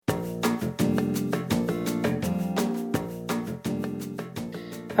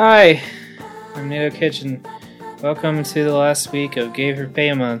Hi, I'm Nato Kitchen. Welcome to the last week of Gay for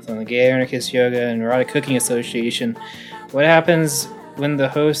Pay Month on the Gay Anarchist Yoga and Erotic Cooking Association. What happens when the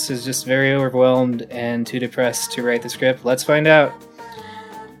host is just very overwhelmed and too depressed to write the script? Let's find out.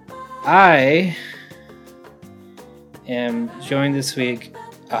 I am joined this week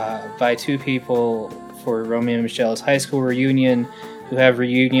by two people for Romy and Michelle's high school reunion who have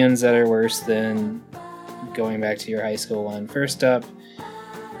reunions that are worse than going back to your high school one. First up,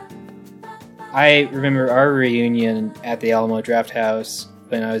 I remember our reunion at the Alamo Draft House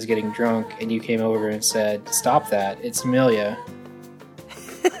when I was getting drunk and you came over and said, "Stop that, it's Amelia."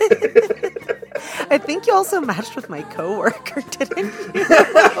 I think you also matched with my coworker, didn't you?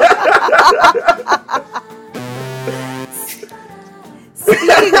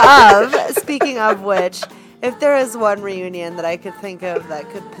 Speaking of which, if there is one reunion that I could think of that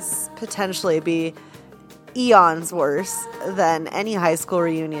could potentially be eons worse than any high school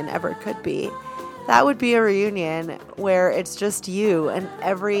reunion ever could be, that would be a reunion where it's just you and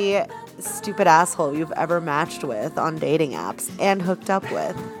every stupid asshole you've ever matched with on dating apps and hooked up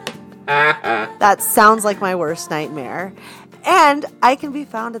with. That sounds like my worst nightmare. And I can be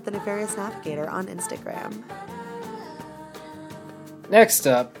found at the Nefarious Navigator on Instagram. Next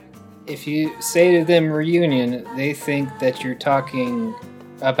up, if you say to them reunion, they think that you're talking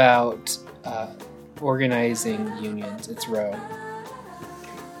about organizing unions. It's Ro.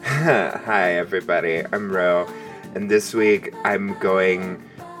 Hi everybody, I'm Ro, and this week I'm going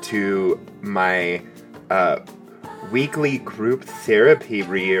to my weekly group therapy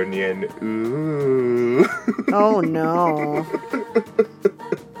reunion. Ooh. Oh no.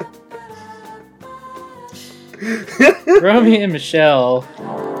 Romy and Michelle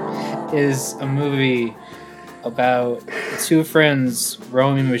is a movie about two friends,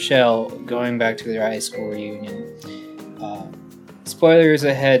 Romy and Michelle, going back to their high school reunion. Spoilers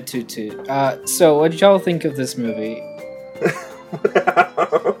ahead, toot. So what did y'all think of this movie?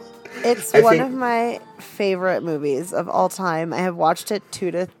 It's one of my favorite movies of all time. I have watched it 2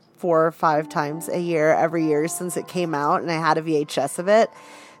 to 4 or 5 times a year, every year since it came out, and I had a VHS of it.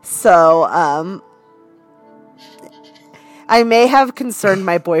 So, I may have concerned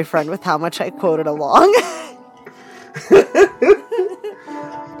my boyfriend with how much I quoted along. What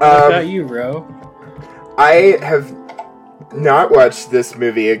about you, Ro? I have not watched this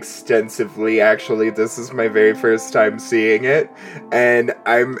movie extensively, actually. This is my very first time seeing it, and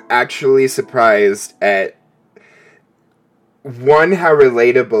I'm actually surprised at, one, how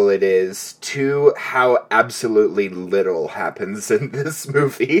relatable it is, two, how absolutely little happens in this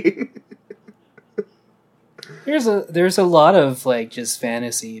movie. There's a lot of, like, just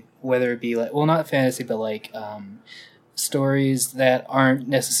fantasy, whether it be, like, well, not fantasy, but, like, stories that aren't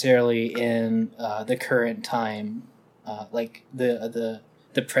necessarily in the current time, like the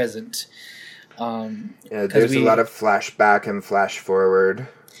present. There's a lot of flashback and flash forward.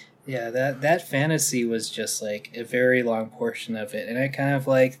 Yeah, that fantasy was just, like, a very long portion of it, and I kind of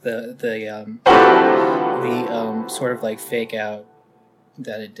like the sort of, like, fake out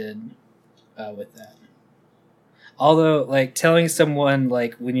that it did with that. Although, like, telling someone,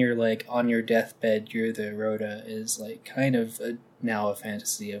 like, when you're, like, on your deathbed, you're the Rhoda is, like, kind of now a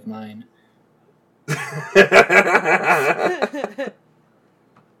fantasy of mine.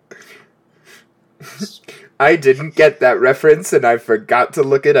 I didn't get that reference, and I forgot to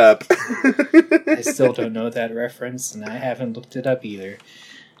look it up. I still don't know that reference, and I haven't looked it up either.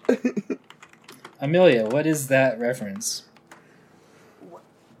 Amelia, what is that reference?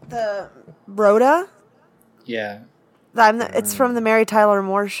 The Rhoda? Yeah. It's from the Mary Tyler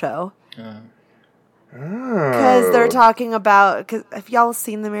Moore Show. Oh. Because they're talking about... have y'all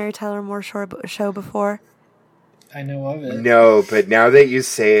seen the Mary Tyler Moore show before? I know of it. No, but now that you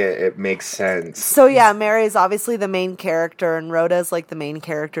say it, it makes sense. So yeah, Mary's obviously the main character, and Rhoda's like the main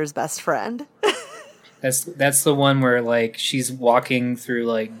character's best friend. That's the one where, like, she's walking through,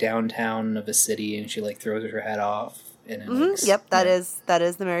 like, downtown of a city, and she, like, throws her head off. And it Yep, that is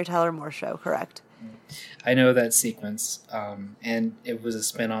the Mary Tyler Moore Show, correct. I know that sequence, and it was a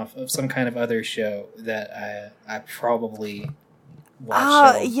spinoff of some kind of other show that I probably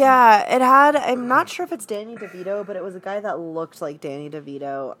watched. Yeah, it had, I'm not sure if it's Danny DeVito, but it was a guy that looked like Danny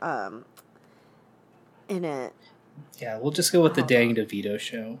DeVito in it. Yeah, we'll just go with the Danny DeVito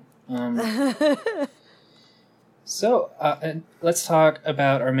show. So, let's talk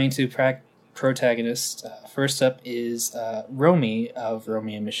about our main two protagonists. First up is Romy of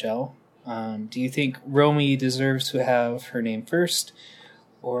Romy and Michelle. Do you think Romy deserves to have her name first,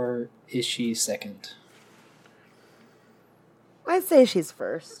 or is she second? I'd say she's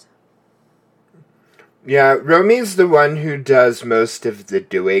first. Yeah, Romy's the one who does most of the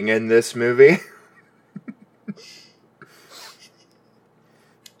doing in this movie.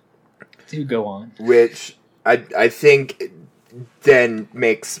 Do go on. Which I think then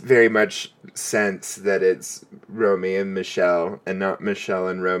makes very much sense that it's Romy and Michelle and not Michelle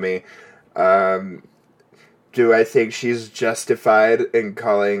and Romy. Do I think she's justified in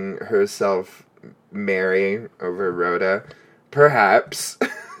calling herself Mary over Rhoda? Perhaps.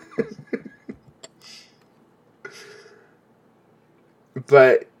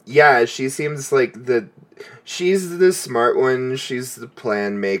 But yeah, she seems like she's the smart one, she's the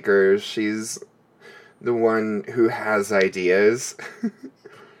plan maker, she's the one who has ideas.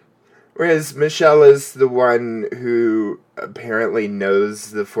 Whereas Michelle is the one who apparently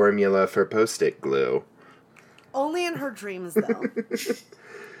knows the formula for Post-it glue. Only in her dreams, though.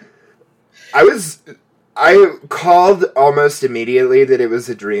 I called almost immediately that it was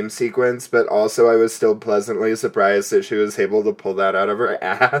a dream sequence, but also I was still pleasantly surprised that she was able to pull that out of her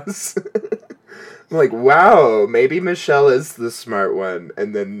ass. I'm like, wow, maybe Michelle is the smart one.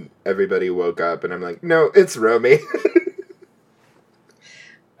 And then everybody woke up and I'm like, no, it's Romy.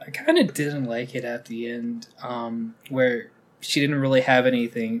 I kind of didn't like it at the end, where she didn't really have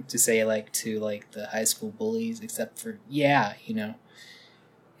anything to say, like, to, like, the high school bullies, except for, yeah, you know,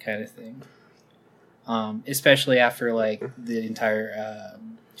 kind of thing. Especially after, like, the entire,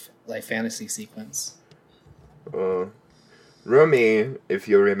 like, fantasy sequence. Romy, if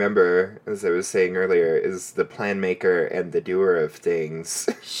you'll remember, as I was saying earlier, is the plan maker and the doer of things.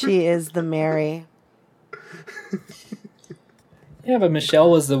 She is the Mary. Yeah, but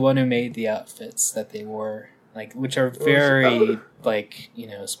Michelle was the one who made the outfits that they wore, like, which are very, like, you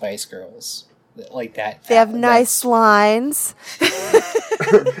know, Spice Girls. Like that. They have nice lines.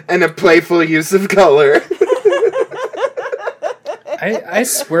 And a playful use of color. I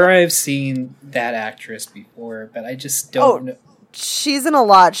swear I've seen that actress before, but I just don't know. She's in a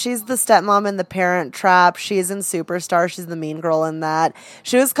lot. She's the stepmom in The Parent Trap. She's in Superstar. She's the mean girl in that.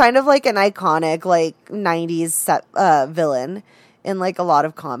 She was kind of like an iconic, like, 90s villain in, like, a lot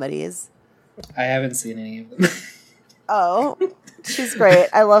of comedies. I haven't seen any of them. Oh, she's great.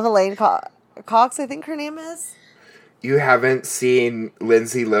 I love Elaine Cox, I think her name is. You haven't seen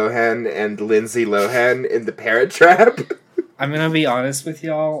Lindsay Lohan and Lindsay Lohan in The Parent Trap? I'm going to be honest with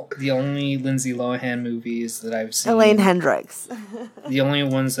y'all. The only Lindsay Lohan movies that I've seen... Elaine Hendricks. The only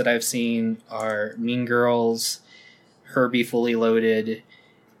ones that I've seen are Mean Girls, Herbie Fully Loaded,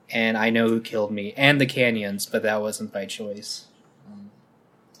 and I Know Who Killed Me, and The Canyons, but that wasn't by choice.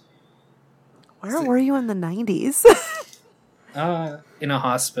 Where were you in the 90s? In a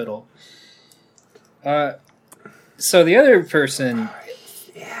hospital. So the other person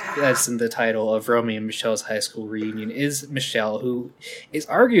that's in the title of Romy and Michelle's high school reunion is Michelle, who is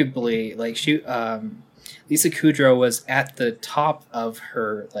arguably, like, Lisa Kudrow was at the top of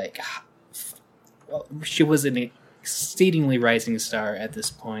her, like, she was an exceedingly rising star at this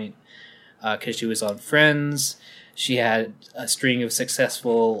point, because she was on Friends. She had a string of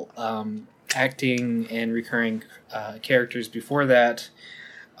successful acting and recurring characters before that.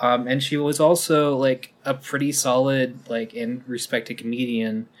 And she was also, like, a pretty solid, like, and respected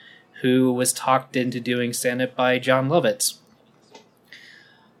comedian who was talked into doing stand-up by John Lovitz.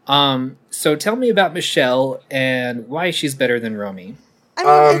 So tell me about Michelle and why she's better than Romy. I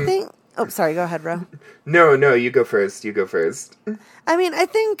mean, I think... Oh, sorry, go ahead, Ro. No, you go first. I mean, I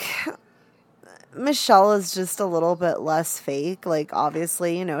think Michelle is just a little bit less fake. Like,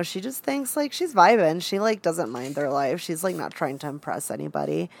 obviously, you know, she just thinks, like, she's vibing. She, like, doesn't mind their life. She's, like, not trying to impress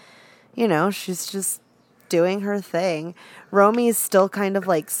anybody. You know, she's just doing her thing. Romy is still kind of,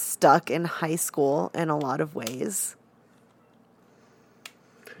 like, stuck in high school in a lot of ways.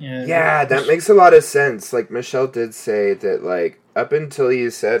 Yeah, that makes a lot of sense. Like, Michelle did say that, like, up until you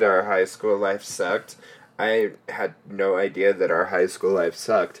said our high school life sucked, I had no idea that our high school life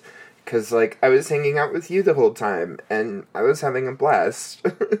sucked. Because, like, I was hanging out with you the whole time, and I was having a blast.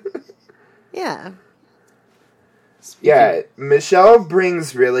 Yeah. Yeah, Michelle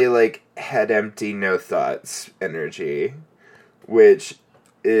brings really, like, head empty, no thoughts energy, which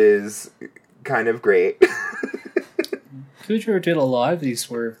is kind of great. Kudrow did a lot of these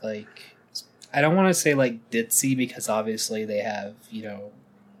sort of, like, I don't want to say, like, ditzy, because obviously they have, you know,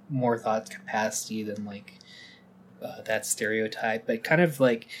 more thought capacity than, like, that stereotype, but kind of,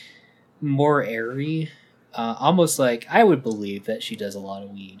 like, more airy, almost like I would believe that she does a lot of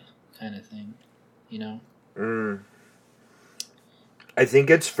weed kind of thing, you know? I think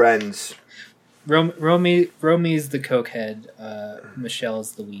it's Friends. Romy's the cokehead,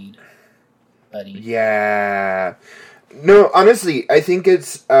 Michelle's the weed buddy. Yeah. No, honestly, I think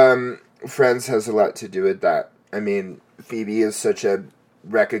it's Friends has a lot to do with that. I mean, Phoebe is such a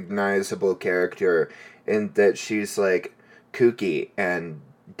recognizable character in that she's, like, kooky and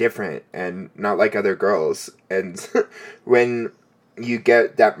different and not like other girls. And when you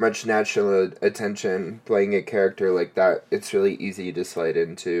get that much natural attention playing a character like that, it's really easy to slide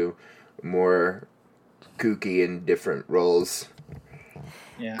into more kooky and different roles.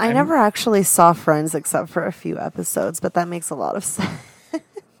 Yeah, I never actually saw Friends except for a few episodes, but that makes a lot of sense.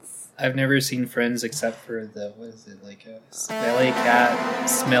 I've never seen Friends except for the, what is it, like a smelly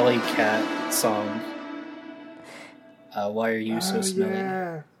cat song. Why are you so smelly?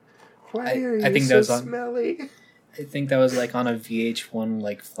 Yeah. Why are you I think so that was on, smelly? I think that was like on a VH1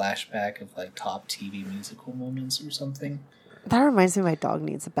 like flashback of like top TV musical moments or something. That reminds me my dog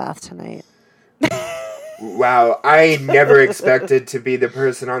needs a bath tonight. Wow, I never expected to be the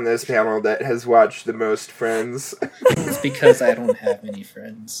person on this panel that has watched the most Friends. It's because I don't have any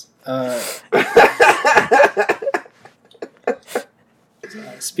friends.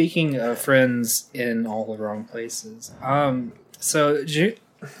 Speaking of friends in all the wrong places, so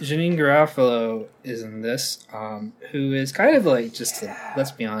Janine Garofalo is in this, who is kind of like just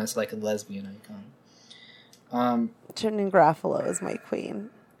let's be honest, like a lesbian icon. Janine Garofalo is my queen.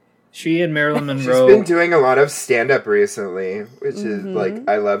 She and Marilyn Monroe. She's been doing a lot of stand-up recently, which is, like,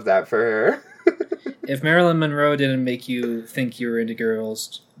 I love that for her. If Marilyn Monroe didn't make you think you were into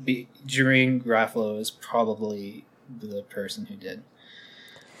girls, Janine Garofalo is probably the person who did.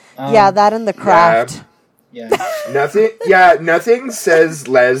 Yeah, that and The Craft. Yeah. Nothing says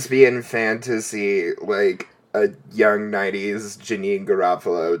lesbian fantasy like a young 90s Janine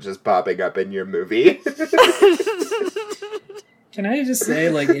Garofalo just popping up in your movie. Can I just say,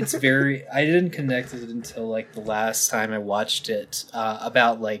 like, it's very... I didn't connect it until, like, the last time I watched it,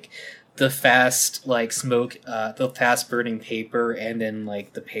 about, like, the fast, like, smoke, the fast-burning paper, and then,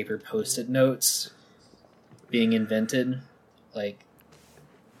 like, the paper Post-it notes being invented. Like,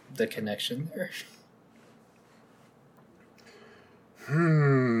 the connection there.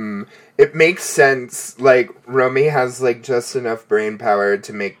 It makes sense. Like, Romy has, like, just enough brain power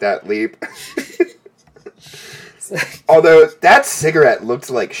to make that leap. Although, that cigarette looked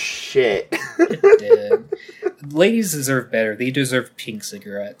like shit. It did. Ladies deserve better. They deserve pink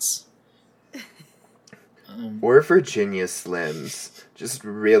cigarettes. Or Virginia Slims. Just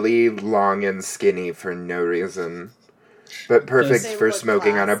really long and skinny for no reason. But perfect for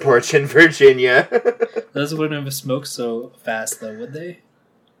smoking on a porch in Virginia. Those wouldn't have smoked so fast, though, would they?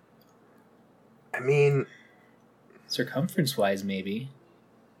 I mean... circumference-wise, maybe.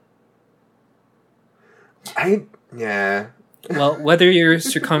 Yeah. Well, whether you're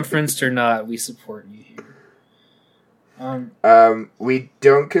circumferenced or not, we support you here. We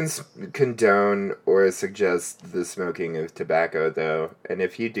don't condone or suggest the smoking of tobacco, though. And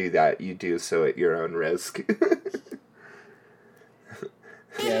if you do that, you do so at your own risk.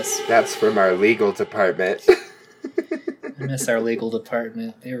 Yes. That's from our legal department. I miss our legal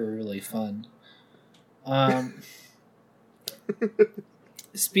department. They were really fun.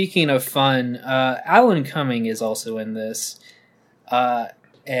 Speaking of fun, Alan Cumming is also in this.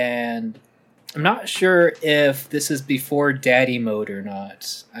 And I'm not sure if this is before Daddy Mode or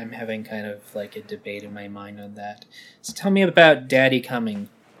not. I'm having kind of like a debate in my mind on that. So tell me about Daddy Cumming.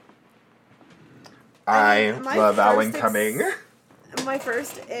 I love Alan Cumming. My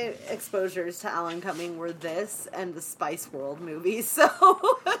first exposures to Alan Cumming were this and the Spice World movie, so...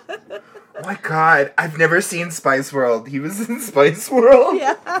 Oh my god, I've never seen Spice World. He was in Spice World?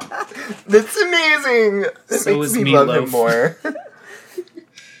 Yeah. That's amazing! That So makes is me love Meatloaf. him more.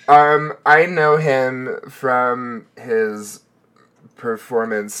 I know him from his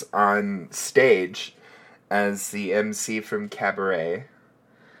performance on stage as the MC from Cabaret.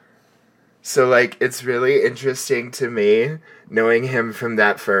 So, like, it's really interesting to me knowing him from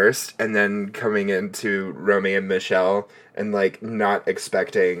that first and then coming into Romy and Michelle and, like, not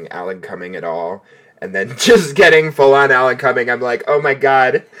expecting Alan Cumming at all. And then just getting full-on Alan Cumming, I'm like, oh my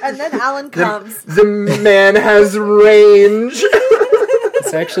god. And then Alan comes. The man has range.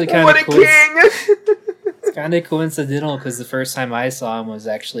 It's actually kind What of a king! It's kind of coincidental because the first time I saw him was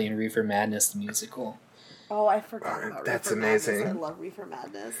actually in Reefer Madness, the musical. Oh, I forgot about That's Reefer amazing. Madness. I love Reefer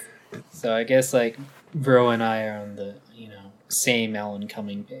Madness. So I guess, like, Bro and I are on the, same Alan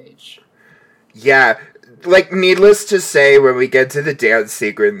Cumming page. Yeah, like, needless to say, when we get to the dance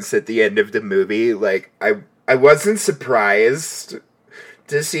sequence at the end of the movie, like, I wasn't surprised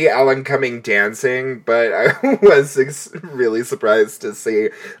to see Alan Cumming dancing, but I was really surprised to see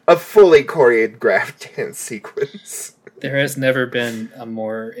a fully choreographed dance sequence. There has never been a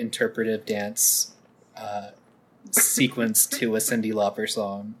more interpretive dance sequence to a Cyndi Lauper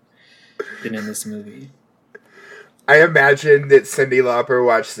song. than in this movie. I imagine that Cyndi Lauper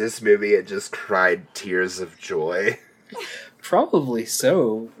watched this movie and just cried tears of joy. Probably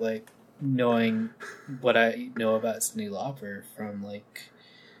so, like, knowing what I know about Cyndi Lauper from, like...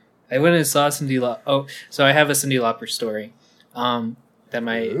 I went and saw Cyndi Lauper... Oh, so I have a Cyndi Lauper story that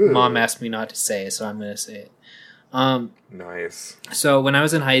my mom asked me not to say, so I'm going to say it. Nice. So when I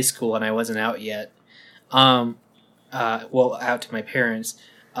was in high school and I wasn't out yet, out to my parents,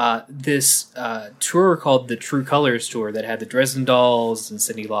 this tour called the True Colors Tour that had the Dresden Dolls and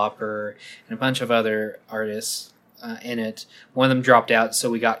Cyndi Lauper and a bunch of other artists in it. One of them dropped out, so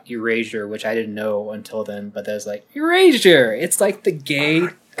we got Erasure, which I didn't know until then, but that was like, Erasure! It's like the gay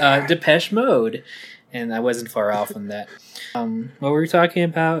Depeche Mode. And I wasn't far off on that. What were we talking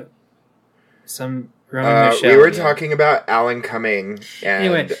about? Some Romy Michelle. We were talking about Alan Cumming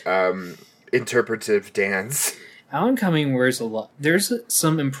and interpretive dance. Alan Cumming wears a lot. There's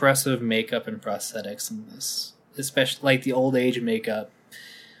some impressive makeup and prosthetics in this. Especially, like, the old age makeup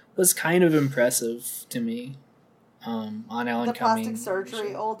was kind of impressive to me on Alan Cumming. The plastic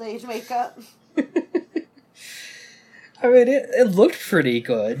surgery old age makeup. I mean, it looked pretty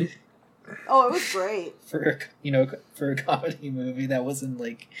good. Oh, it was great. For a comedy movie that wasn't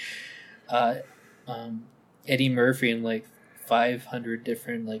like Eddie Murphy in like 500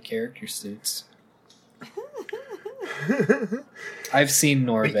 different like character suits. I've seen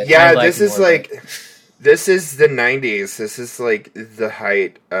Norbit. Yeah, this is the 90s. This is like the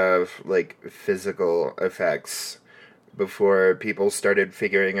height of like physical effects before people started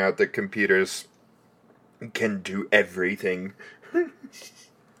figuring out that computers can do everything.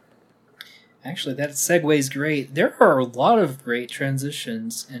 Actually, that segue's great. There are a lot of great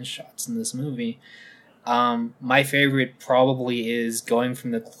transitions and shots in this movie. My favorite probably is going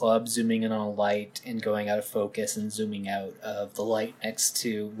from the club, zooming in on a light, and going out of focus and zooming out of the light next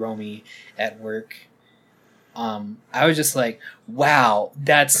to Romy at work. I was just like, wow,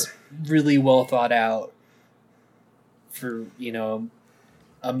 that's really well thought out for,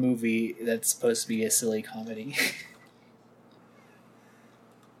 a movie that's supposed to be a silly comedy.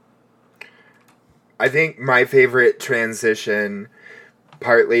 I think my favorite transition,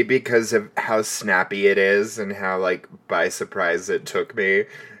 partly because of how snappy it is and how, like, by surprise it took me,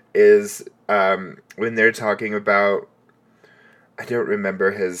 is when they're talking about, I don't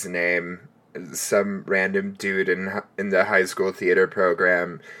remember his name, some random dude in the high school theater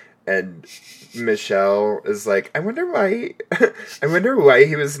program, and Michelle is like, I wonder why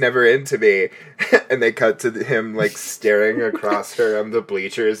he was never into me. And they cut to him like staring across her on the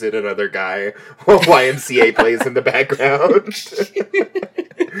bleachers at another guy while YMCA plays in the background.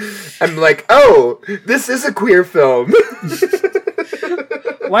 I'm like, oh, this is a queer film.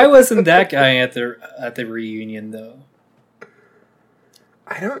 Why wasn't that guy at the reunion though?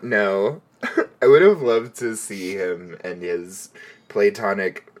 I don't know. I would have loved to see him and his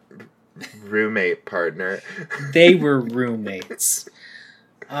platonic roommate partner. They were roommates.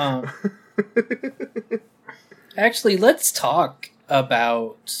 Actually, let's talk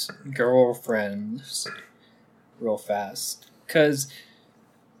about girlfriends real fast. Because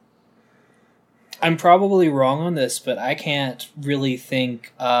I'm probably wrong on this, but I can't really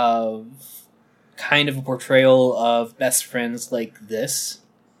think of kind of a portrayal of best friends like this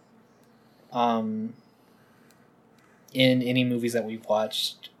in any movies that we've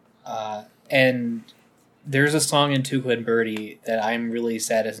watched. And there's a song in Tuca and Birdie that I'm really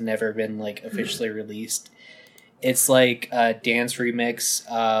sad has never been like officially released. It's like a dance remix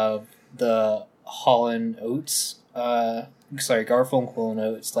of the Garfunkel and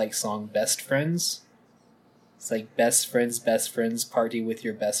Oates like song Best Friends. It's like best friends, party with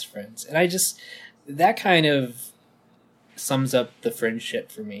your best friends. And that kind of sums up the friendship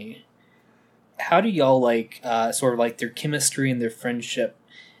for me. How do y'all like sort of like their chemistry and their friendship?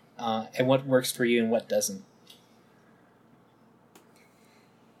 And what works for you and what doesn't?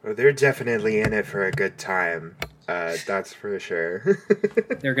 Well, they're definitely in it for a good time. That's for sure.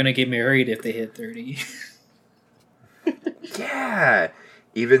 They're gonna get married if they hit 30. Yeah!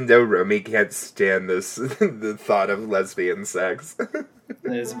 Even though Romy can't stand the thought of lesbian sex.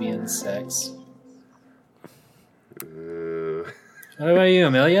 Lesbian sex. Ooh. What about you,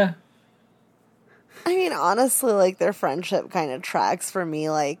 Amelia? I mean, honestly, like, their friendship kind of tracks for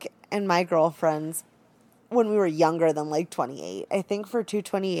me, like, and my girlfriends, when we were younger than, like, 28. I think for two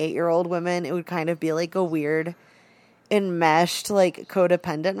 28-year-old women, it would kind of be, like, a weird, enmeshed, like,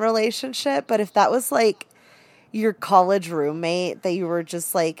 codependent relationship. But if that was, like, your college roommate that you were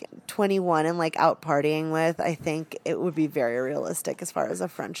just, like, 21 and, like, out partying with, I think it would be very realistic as far as a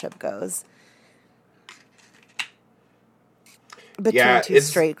friendship goes. between two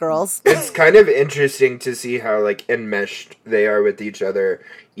straight girls. It's kind of interesting to see how, like, enmeshed they are with each other,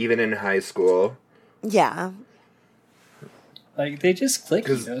 even in high school. Yeah. Like, they just click,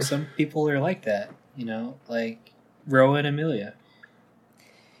 you know? Some people are like that, you know? Like, Ro and Amelia.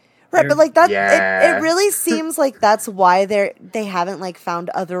 Right, but like that, it really seems like that's why they haven't like found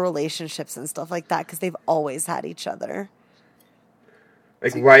other relationships and stuff like that, because they've always had each other.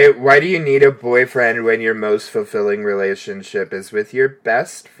 Like, why do you need a boyfriend when your most fulfilling relationship is with your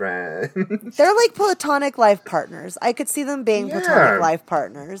best friend? They're like platonic life partners. I could see them being platonic life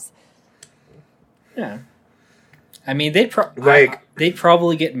partners. Yeah. I mean, they'd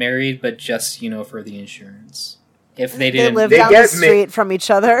probably get married, but just, you know, for the insurance. If they didn't, live down the street from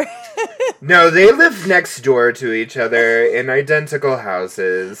each other. No, they live next door to each other in identical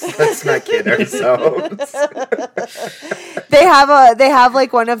houses. Let's not kid ourselves. They have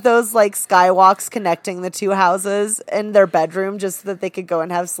like one of those like skywalks connecting the two houses in their bedroom just so that they could go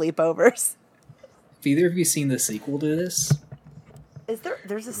and have sleepovers. Have either of you seen the sequel to this?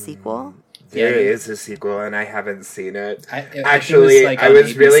 There's a sequel? There is a sequel, and I haven't seen it. Actually, I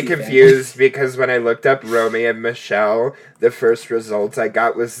was really confused because when I looked up Romy and Michelle, the first result I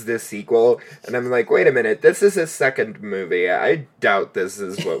got was the sequel, and I'm like, wait a minute, this is a second movie. I doubt this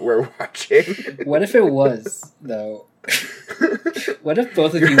is what we're watching. What if it was, though? What if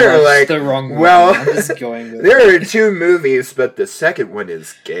both of you watched the wrong movie? Well, I'm just going with there are two movies, but the second one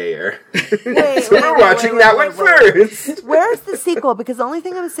is gayer. We're watching that one first. Where's the sequel? Because the only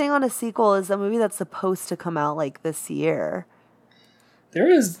thing I'm seeing on a sequel is a movie that's supposed to come out like this year. There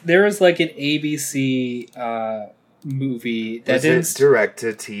was like an ABC movie that is direct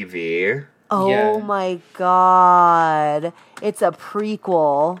to TV. Oh my god! It's a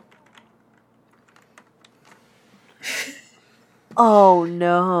prequel. Oh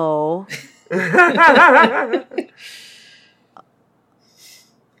no. I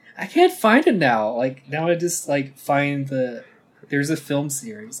can't find it now. Like, now I just like find there's a film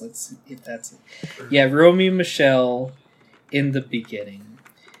series. Let's see if that's it. Yeah, Romy and Michelle in the beginning.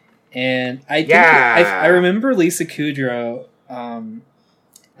 And I think I remember Lisa Kudrow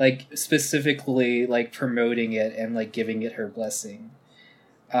like specifically like promoting it and like giving it her blessing.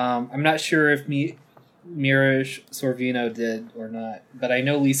 I'm not sure if Mira Sorvino did or not, but I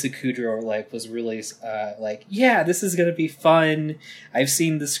know Lisa Kudrow like was really like, yeah, this is gonna be fun. I've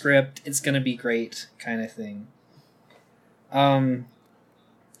seen the script; it's gonna be great, kind of thing. And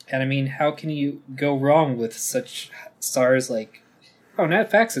I mean, how can you go wrong with such stars like? Oh,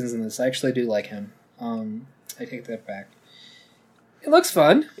 Nat Faxon's in this. I actually do like him. I take that back. It looks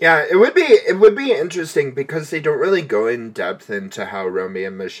fun. Yeah, it would be interesting because they don't really go in depth into how Romy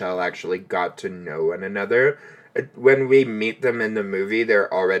and Michelle actually got to know one another. When we meet them in the movie,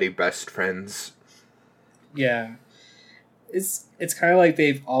 they're already best friends. Yeah. It's kind of like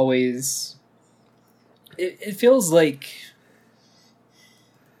they've always... It feels like...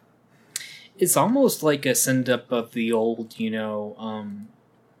 It's almost like a send-up of the old, you know,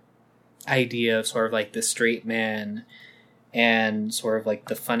 idea of sort of like the straight man... and sort of like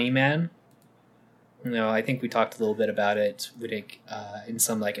the funny man. You know, I think we talked a little bit about it in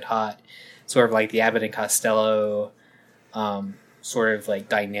Some Like It Hot. Sort of like the Abbott and Costello sort of like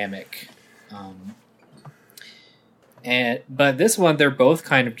dynamic. But this one, they're both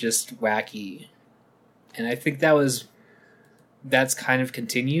kind of just wacky. And I think that's kind of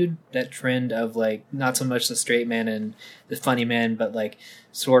continued, that trend of like not so much the straight man and the funny man, but like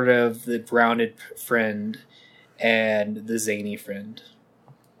sort of the grounded friend and the zany friend.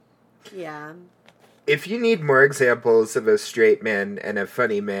 Yeah. If you need more examples of a straight man and a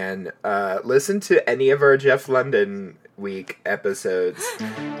funny man, listen to any of our Jeff London Week episodes.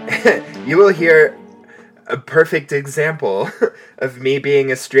 You will hear a perfect example of me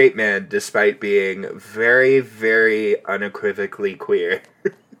being a straight man despite being very, very unequivocally queer.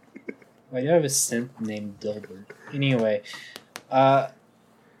 Why do I have a simp named Dilbert? Anyway,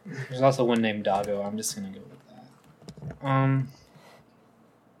 there's also one named Doggo. I'm just gonna go with that.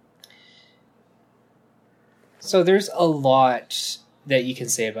 So there's a lot that you can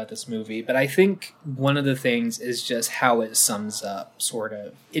say about this movie, but I think one of the things is just how it sums up, sort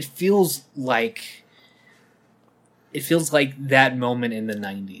of. It feels like that moment in the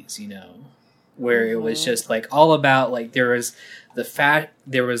 90s, you know, where it was just like all about like there was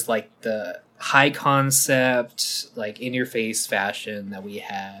like the high concept, like in your face fashion that we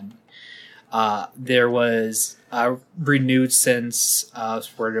had. There was a renewed sense of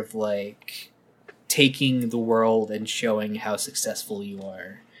sort of like taking the world and showing how successful you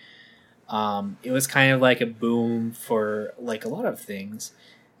are. It was kind of like a boom for like a lot of things.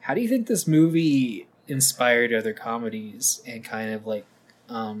 How do you think this movie inspired other comedies and kind of like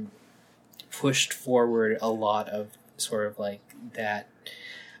pushed forward a lot of sort of like that,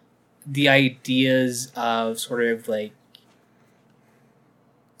 the ideas of sort of like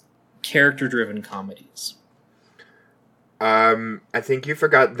character-driven comedies. I think you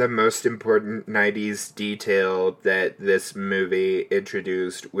forgot the most important 90s detail that this movie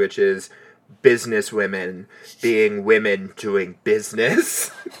introduced, which is business women being women doing business.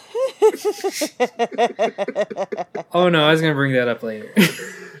 Oh no, I was going to bring that up later.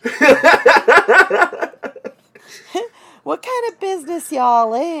 What kind of business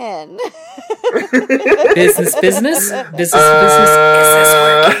y'all in? Business? Business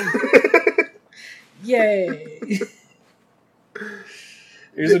working. Yay.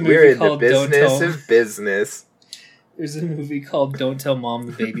 There's a movie We're in called the business Don't Tell. of business. There's a movie called Don't Tell Mom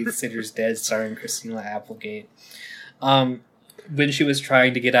the Babysitter's Dead, starring Christina Applegate. When she was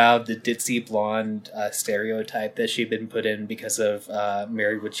trying to get out of the ditzy blonde stereotype that she'd been put in because of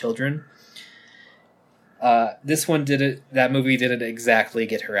Married with Children. This one didn't. That movie didn't exactly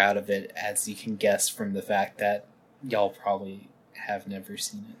get her out of it, as you can guess from the fact that y'all probably have never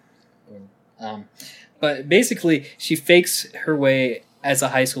seen it. But basically, she fakes her way as a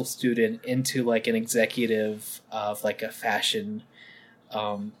high school student into like an executive of like a fashion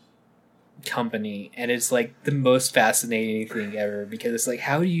company, and it's like the most fascinating thing ever, because it's like,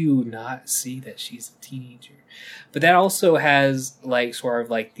 how do you not see that she's a teenager? But that also has like sort of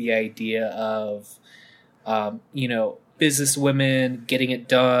like the idea of business women getting it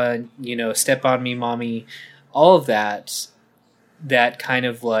done, step on me mommy, all of that kind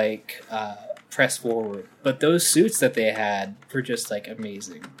of like press forward. But those suits that they had were just like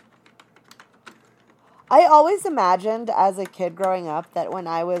amazing. I always imagined as a kid growing up that when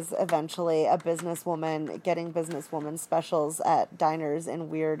I was eventually a businesswoman getting businesswoman specials at diners and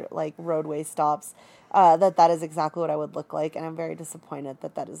weird like roadway stops, that is exactly what I would look like, and I'm very disappointed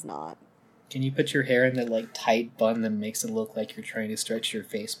that is not. Can you put your hair in that like tight bun that makes it look like you're trying to stretch your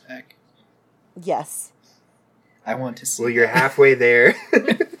face back? Yes. I want to see. Well, you're halfway there.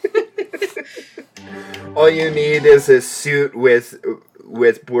 All you need is a suit with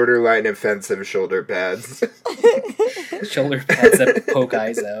borderline offensive shoulder pads. Shoulder pads that poke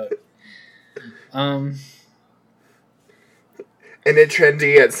eyes out. And a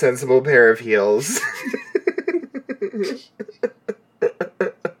trendy yet sensible pair of heels.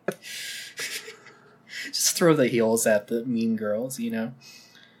 Just throw the heels at the mean girls,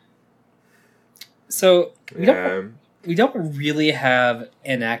 So we don't really have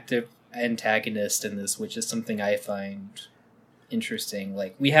an active antagonist in this, which is something I find interesting.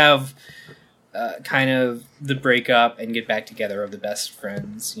 Like, we have kind of the breakup and get back together of the best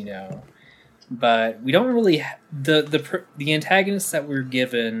friends, but we don't really the antagonists that we're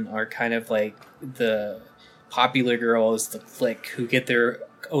given are kind of like the popular girls, the clique, who get their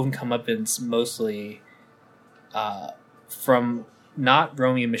own comeuppance mostly from not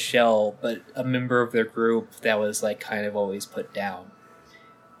Romy and Michelle, but a member of their group that was like kind of always put down.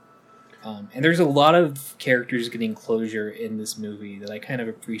 And there's a lot of characters getting closure in this movie that I kind of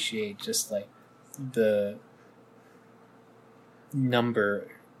appreciate, just like the number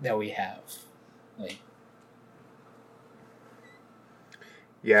that we have. Like,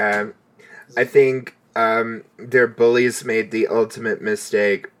 yeah, I think their bullies made the ultimate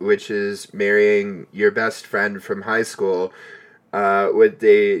mistake, which is marrying your best friend from high school. What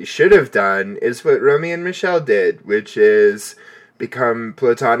they should have done is what Romy and Michelle did, which is become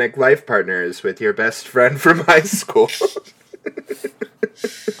platonic life partners with your best friend from high school.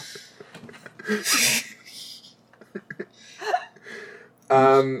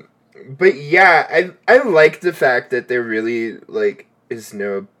 But yeah, I like the fact that there really like is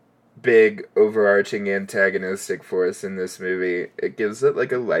no big overarching antagonistic force in this movie. It gives it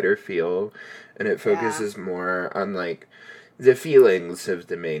like a lighter feel, and it focuses more on like the feelings of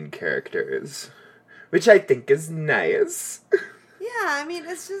the main characters, which I think is nice. Yeah, I mean,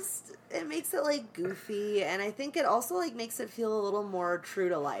 it makes it like goofy, and I think it also like makes it feel a little more true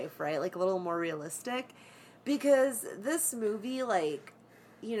to life, right? Like a little more realistic, because this movie, like,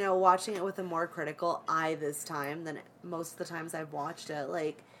 watching it with a more critical eye this time than most of the times I've watched it,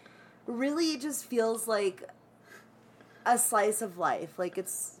 like, really just feels like a slice of life. Like,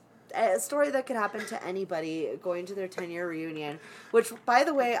 it's a story that could happen to anybody going to their 10-year reunion, which, by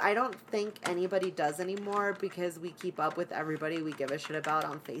the way, I don't think anybody does anymore, because we keep up with everybody we give a shit about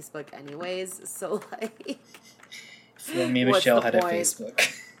on Facebook anyways, so, like... So me and Michelle had a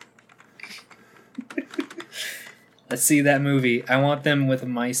Facebook. Let's see that movie. I want them with a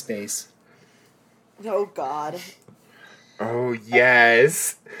MySpace. Oh, God. Oh,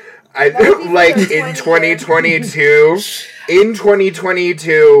 yes. That would be like for in 20 2022. In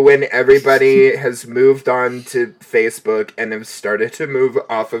 2022, when everybody has moved on to Facebook and have started to move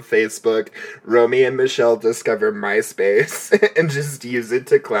off of Facebook, Romy and Michelle discover MySpace and just use it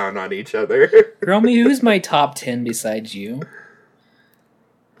to clown on each other. Romy, who's my top 10 besides you?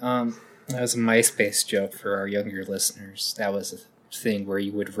 That was a MySpace joke for our younger listeners. That was a thing where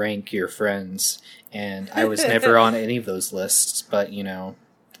you would rank your friends, and I was never on any of those lists, but, you know,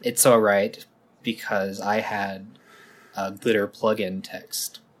 it's alright, because I had a glitter plugin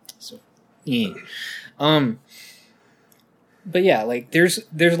text. So, yeah. But yeah, like, there's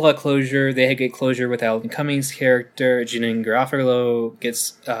a lot of closure. They get closure with Alan Cummings' character. Janine Garofalo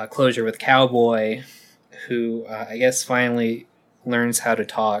gets closure with Cowboy, who, I guess, finally learns how to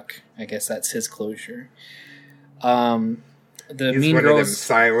talk. I guess that's his closure. The He's Mean one Girls... of them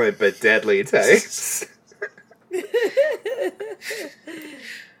silent but deadly types.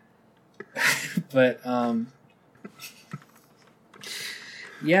 But,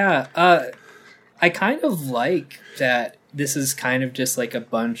 yeah, I kind of like that this is kind of just like a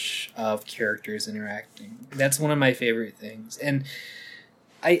bunch of characters interacting. That's one of my favorite things. And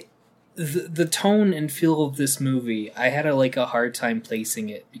the tone and feel of this movie, I had a hard time placing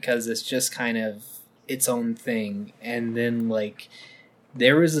it, because it's just kind of its own thing. And then, like,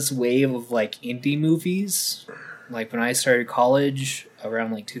 there was this wave of, like, indie movies, like, when I started college,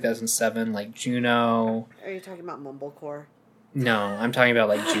 around, like, 2007, like, Juno. Are you talking about Mumblecore? No, I'm talking about,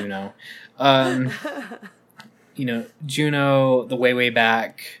 like, Juno. You know, Juno, The Way, Way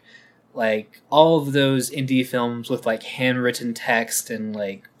Back, like, all of those indie films with, like, handwritten text and,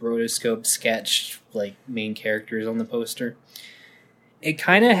 like, rotoscope sketched, like, main characters on the poster. It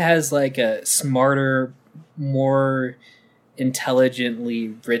kind of has, like, a smarter, more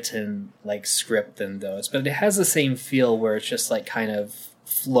intelligently written, like, script than those, but it has the same feel where it's just, like, kind of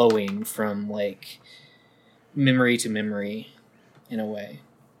flowing from, like, memory to memory, in a way.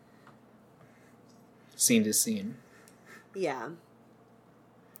 Scene to scene. Yeah.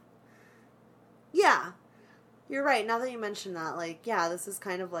 Yeah. You're right. Now that you mention that, like, yeah, this is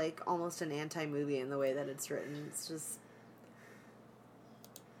kind of like almost an anti-movie in the way that it's written. It's just...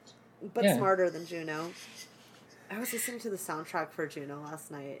 But Yeah. smarter than Juno. I was listening to the soundtrack for Juno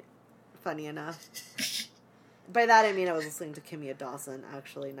last night. Funny enough. By that I mean I was listening to Kimia Dawson,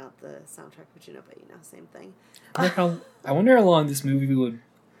 actually, not the soundtrack for Juno, but, you know, same thing. I wonder how long this movie would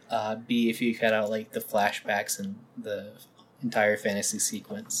be if you cut out, like, the flashbacks and the entire fantasy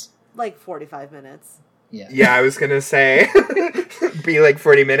sequence. Like 45 minutes. Yeah. Yeah, I was gonna say, be like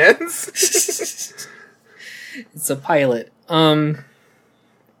 40 minutes. It's a pilot.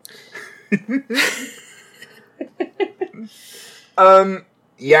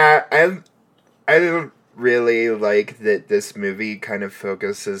 Yeah, I really like that this movie kind of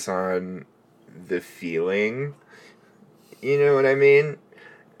focuses on the feeling. You know what I mean?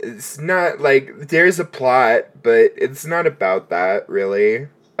 It's not like there's a plot, but it's not about that really.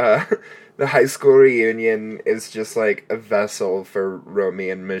 The high school reunion is just like a vessel for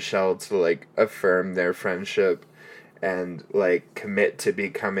Romy and Michelle to like affirm their friendship and like commit to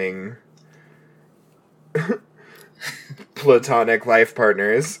becoming platonic life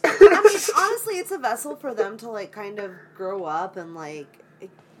partners. I mean, honestly, it's a vessel for them to, like, kind of grow up and, like,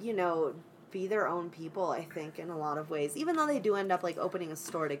 you know, be their own people, I think, in a lot of ways. Even though they do end up, like, opening a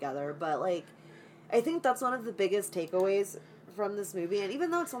store together. But, like, I think that's one of the biggest takeaways from this movie. And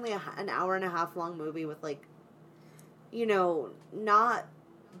even though it's only an hour and a half long movie with, like, you know, not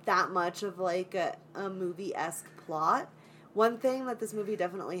that much of, like, a movie-esque plot, one thing that this movie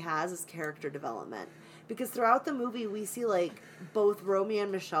definitely has is character development. Because throughout the movie, we see, like, both Romy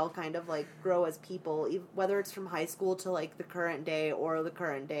and Michelle kind of, like, grow as people, whether it's from high school to, like, the current day, or the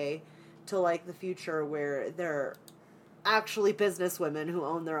current day to, like, the future where they're actually businesswomen who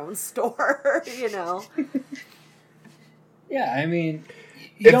own their own store, you know? Yeah, I mean,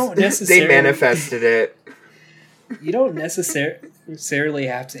 you don't necessarily... They manifested it. You don't necessarily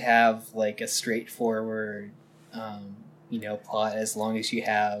have to have, like, a straightforward, you know, plot, as long as you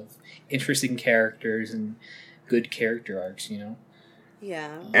have interesting characters and good character arcs, you know?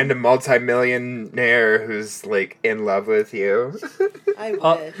 Yeah. And a multi-millionaire who's, like, in love with you. I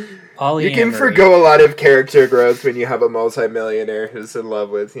would. Polyamory. You can forgo a lot of character growth when you have a multi-millionaire who's in love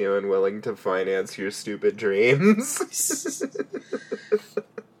with you and willing to finance your stupid dreams.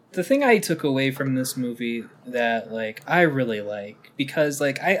 The thing I took away from this movie that, like, I really like, because,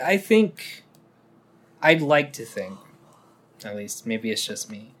 like, I think, I'd like to think, at least, maybe it's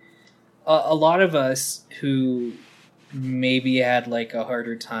just me, a lot of us who maybe had, like, a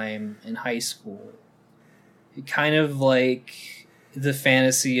harder time in high school, kind of, like, the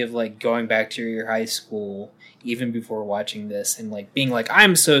fantasy of like going back to your high school even before watching this and like being like,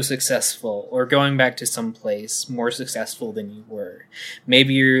 I'm so successful, or going back to some place more successful than you were.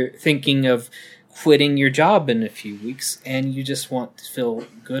 Maybe you're thinking of quitting your job in a few weeks and you just want to feel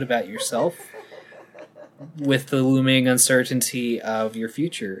good about yourself with the looming uncertainty of your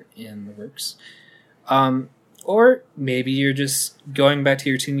future in the works. Or maybe you're just going back to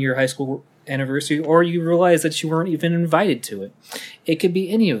your senior high school anniversary, or you realize that you weren't even invited to it. It could be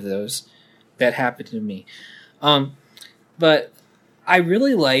any of those that happened to me. But I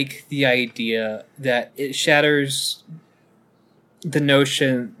really like the idea that it shatters the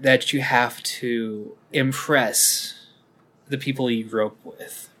notion that you have to impress the people you grew up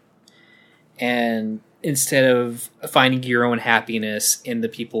with. And instead of finding your own happiness in the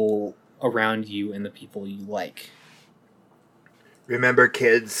people around you and the people you like. Remember,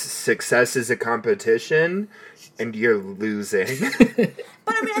 kids, success is a competition, and you're losing.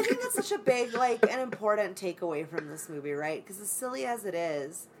 But I mean, I think that's such a big, like, an important takeaway from this movie, right? Because as silly as it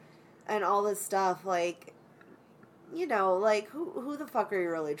is, and all this stuff, like, you know, like, who the fuck are you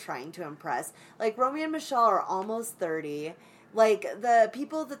really trying to impress? Like, Romy and Michelle are almost 30. Like, the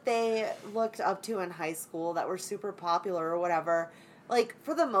people that they looked up to in high school that were super popular or whatever, like,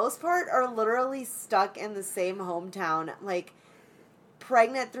 for the most part, are literally stuck in the same hometown, like,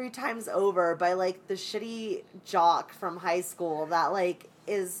 pregnant 3 times over by, like, the shitty jock from high school that, like,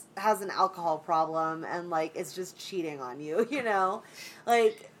 has an alcohol problem and, like, is just cheating on you, you know?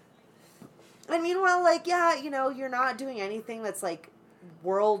 Like, I mean, well, like, yeah, you know, you're not doing anything that's, like,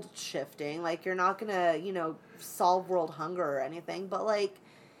 world shifting. Like, you're not gonna, you know, solve world hunger or anything, but, like,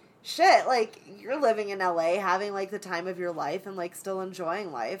 shit, like, you're living in LA, having, like, the time of your life and, like, still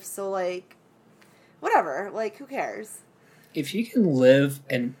enjoying life. So, like, whatever. Like, who cares? If you can live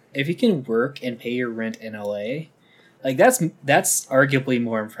and if you can work and pay your rent in LA, like that's arguably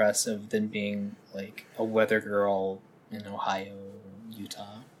more impressive than being like a weather girl in Ohio or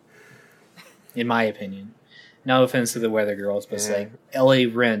Utah. In my opinion. No offense to the weather girls, but it's like LA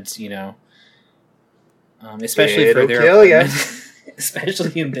rent, you know. Especially for their apartment.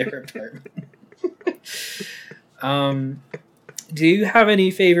 Especially in their apartment. Do you have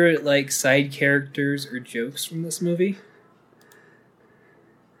any favorite like side characters or jokes from this movie?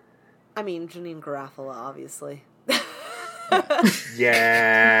 I mean, Janine Garofalo, obviously.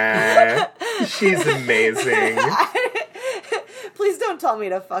 Yeah. She's amazing. Please don't tell me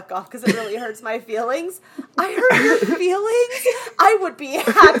to fuck off, because it really hurts my feelings. I hurt your feelings? I would be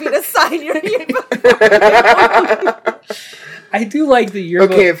happy to sign your yearbook. I do like the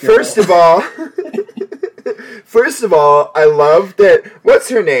yearbook. Okay, first of all, I love that. What's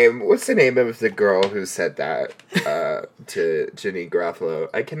her name? What's the name of the girl who said that to Janine Garofalo?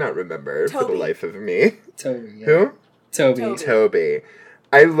 I cannot remember for the life of me. Toby. Yeah. Who? Toby.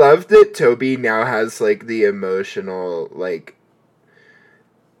 I love that Toby now has like the emotional like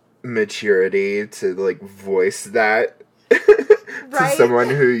maturity to like voice that to someone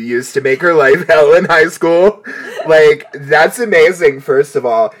who used to make her life hell in high school. Like, that's amazing, first of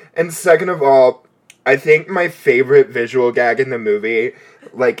all. And second of all, I think my favorite visual gag in the movie,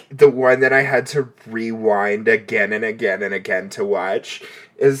 like, the one that I had to rewind again and again and again to watch,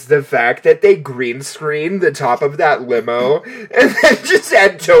 is the fact that they green screen the top of that limo and then just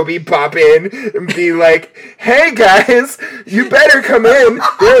had Toby pop in and be like, hey guys, you better come in.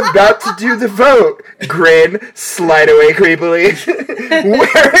 They're about to do the vote. Grin, slide away creepily.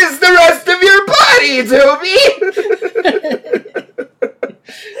 Where is the rest of your body, Toby?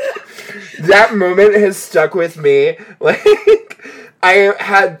 That moment has stuck with me. Like, I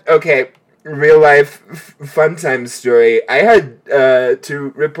had, real life fun time story. I had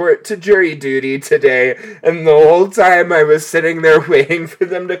to report to jury duty today, and the whole time I was sitting there waiting for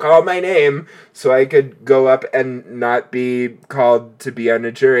them to call my name so I could go up and not be called to be on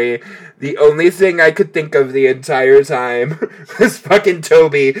a jury. The only thing I could think of the entire time was fucking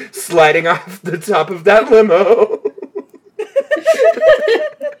Toby sliding off the top of that limo.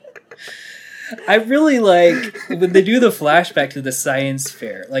 I really like when they do the flashback to the science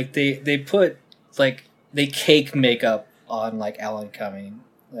fair. Like they put like they cake makeup on like Alan Cumming,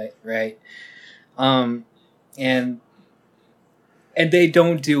 like right, and they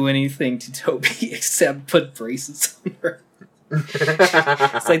don't do anything to Toby except put braces on her.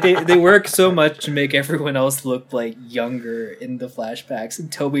 It's like they work so much to make everyone else look like younger in the flashbacks,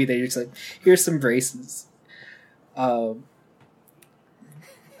 and Toby they just like, here's some braces.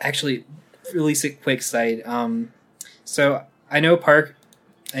 Actually. Really quick side. So I know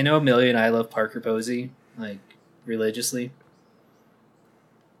Amelia and I love Parker Posey, like, religiously.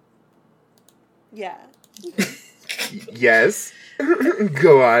 Yeah. Yes.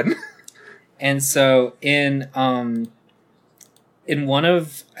 Go on. And so in one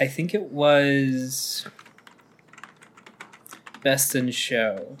of, I think it was Best in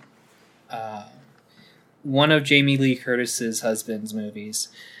Show, one of Jamie Lee Curtis's husband's movies,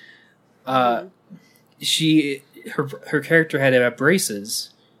 her character had braces,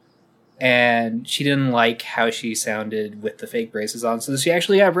 and she didn't like how she sounded with the fake braces on, so she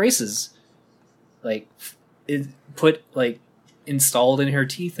actually got braces, like installed in her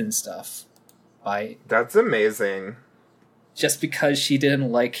teeth and stuff. That's amazing. Just because she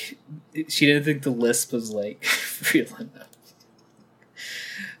didn't think the lisp was like real enough.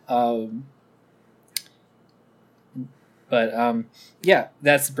 Yeah,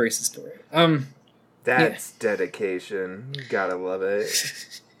 that's the braces story. That's dedication. You gotta love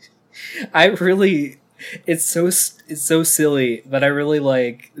it. It's so silly, but I really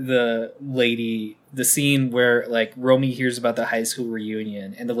like the scene where like Romy hears about the high school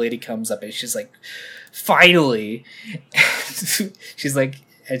reunion and the lady comes up and she's like, finally. She's like,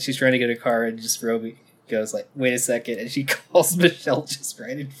 and she's trying to get a car and just Romy goes like, wait a second, and she calls Michelle just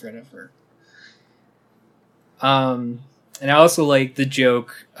right in front of her. And I also like the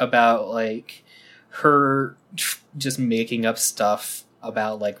joke about like her just making up stuff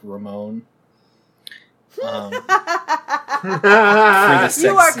about like Ramon. For the sex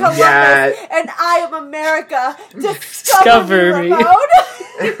you are Columbus, and I am America. Discover me, Ramon.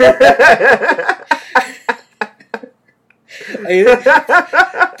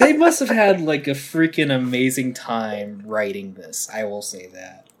 They must have had like a freaking amazing time writing this. I will say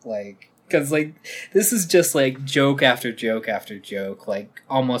that, like, because like this is just like joke after joke after joke, like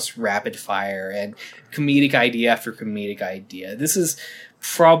almost rapid fire and comedic idea after comedic idea. This is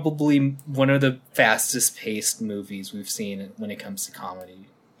probably one of the fastest paced movies we've seen when it comes to comedy.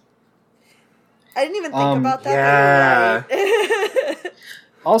 I didn't even think about that. Yeah. Right.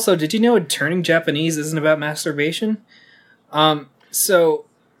 Also, did you know turning Japanese isn't about masturbation? So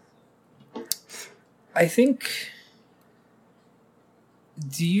I think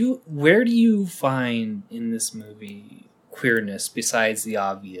where do you find in this movie queerness besides the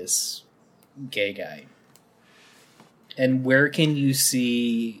obvious gay guy? And where can you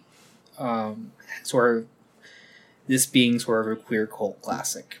see sort of this being sort of a queer cult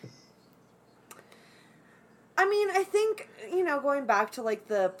classic? I mean, I think, going back to like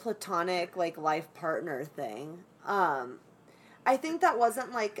the platonic like life partner thing, I think that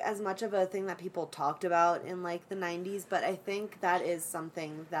wasn't like as much of a thing that people talked about in like the 90s, but I think that is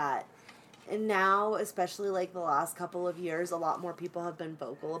something that now, especially like the last couple of years, a lot more people have been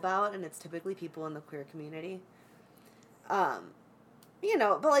vocal about, and it's typically people in the queer community. But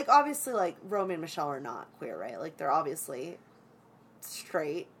like obviously like Romy and Michelle are not queer, right? Like they're obviously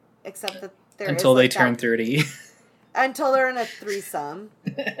straight, except that until they turn 30. Until they're in a threesome,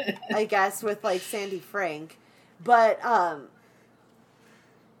 I guess, with like Sandy Frank. But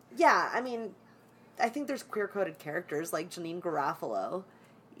yeah, I mean, I think there's queer coded characters like Janine Garofalo,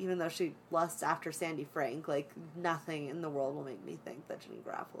 even though she lusts after Sandy Frank. Like nothing in the world will make me think that Janine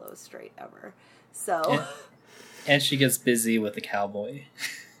Garofalo is straight ever. So. And she gets busy with the cowboy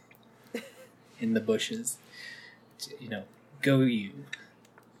in the bushes. Go you.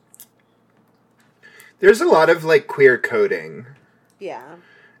 There's a lot of, like, queer coding. Yeah.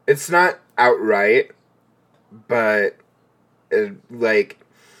 It's not outright, but,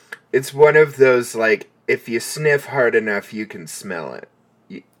 it's one of those, like, if you sniff hard enough, you can smell it.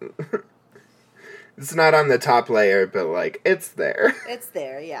 It's not on the top layer, but, like, it's there. It's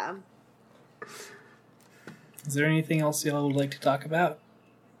there, yeah. Is there anything else y'all would like to talk about?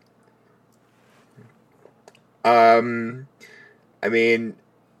 I mean,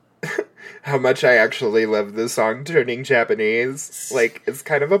 how much I actually love the song Turning Japanese. Like, it's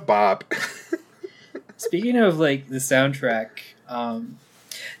kind of a bop. Speaking of, like, the soundtrack,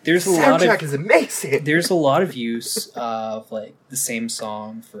 there's the soundtrack is amazing. There's a lot of use of, like, the same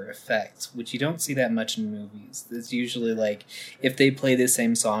song for effects, which you don't see that much in movies. It's usually, like, if they play the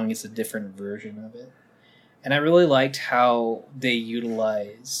same song, it's a different version of it. And I really liked how they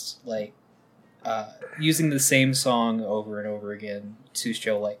utilized, like, using the same song over and over again to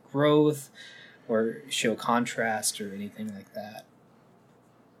show, like, growth or show contrast or anything like that.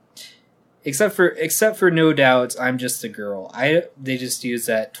 Except for No Doubt, I'm Just a Girl. They just used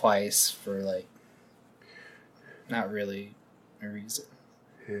that twice for, like, not really a reason.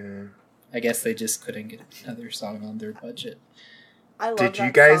 Yeah. I guess they just couldn't get another song on their budget. I love Did that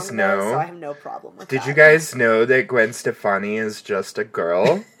you guys song, know? though, so I have no problem with that. Did you guys know that Gwen Stefani is just a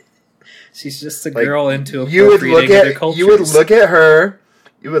girl? She's just a girl into you would appropriating look other at cultures. You would look at her,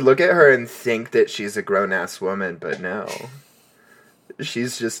 You would look at her and think that she's a grown-ass woman, but no.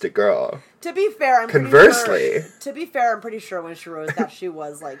 She's just a girl. To be fair, I'm pretty sure when she wrote that she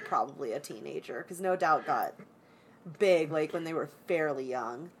was like probably a teenager, because No Doubt got big like when they were fairly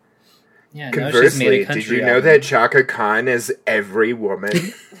young. Yeah. Conversely, did you know that Chaka Khan is every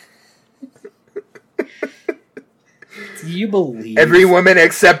woman? Do you believe every woman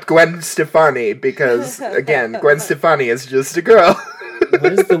except Gwen Stefani? Because again, Gwen Stefani is just a girl.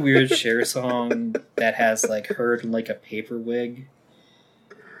 What is the weird Cher song that has like her in like a paper wig?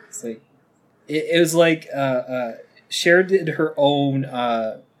 It's like it was like Cher did her own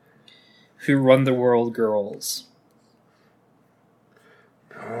Who Run the World Girls.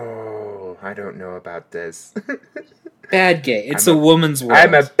 Oh, I don't know about this. Bad gay. It's a woman's world.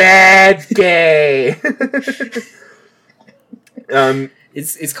 I'm a bad gay.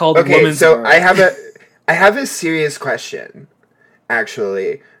 It's called okay, Woman's so World. I have a serious question.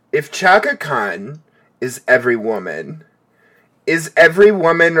 Actually, if Chaka Khan is every woman, is every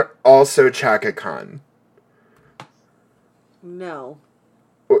woman also Chaka Khan? No.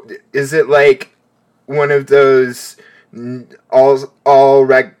 Is it like one of those all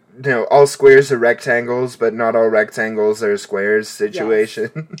squares are rectangles, but not all rectangles are squares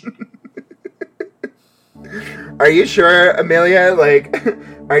situation? Yes. Are you sure, Amelia? Like,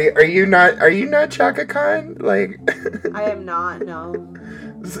 are you not Chaka Khan? Like, I am not. No.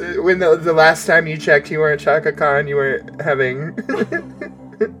 When the last time you checked, you weren't Chaka Khan. You weren't having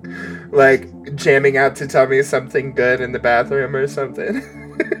like jamming out to Tell Me Something Good in the bathroom or something.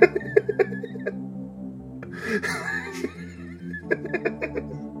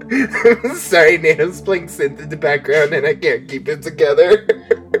 I'm sorry, Nana's playing synth in the background and I can't keep it together.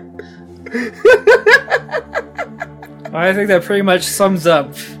 I think that pretty much sums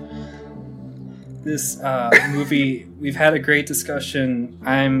up this movie. We've had a great discussion.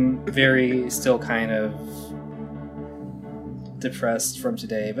 I'm still kind of depressed from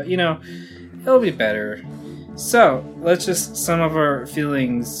today, but it'll be better. So let's just sum up our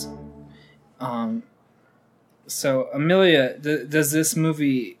feelings. So Amelia, does this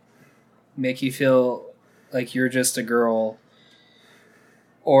movie make you feel like you're just a girl?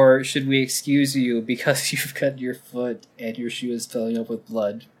 Or should we excuse you because you've cut your foot and your shoe is filling up with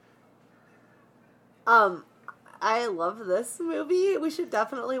blood? I love this movie. We should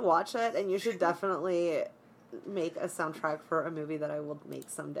definitely watch it, and you should definitely make a soundtrack for a movie that I will make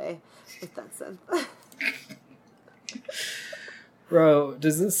someday with that synth. Bro,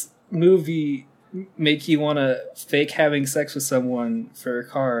 does this movie make you want to fake having sex with someone for a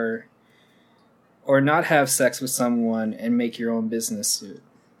car, or not have sex with someone and make your own business suit?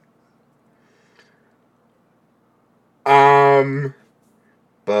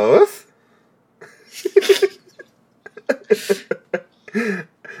 Both?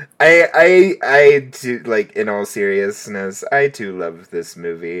 I do, like, in all seriousness, I do love this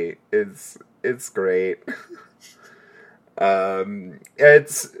movie. It's great.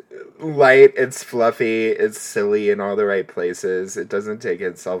 It's light, it's fluffy, it's silly in all the right places. It doesn't take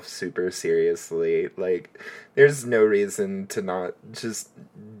itself super seriously. Like, there's no reason to not just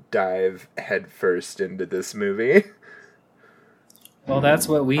dive headfirst into this movie. Well, that's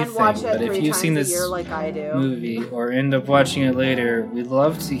what we think, but if you've seen this like I do. movie or end up watching it later, we'd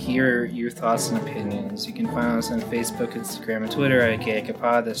love to hear your thoughts and opinions. You can find us on Facebook, Instagram, and Twitter at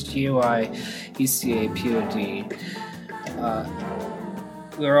GoyEcapod. That's GoyEcapod.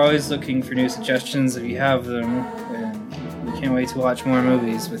 We're always looking for new suggestions if you have them, and we can't wait to watch more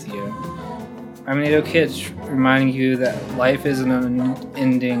movies with you. I'm Nato Kitsch, reminding you that life is an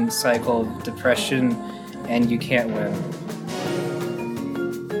unending cycle of depression, and you can't win.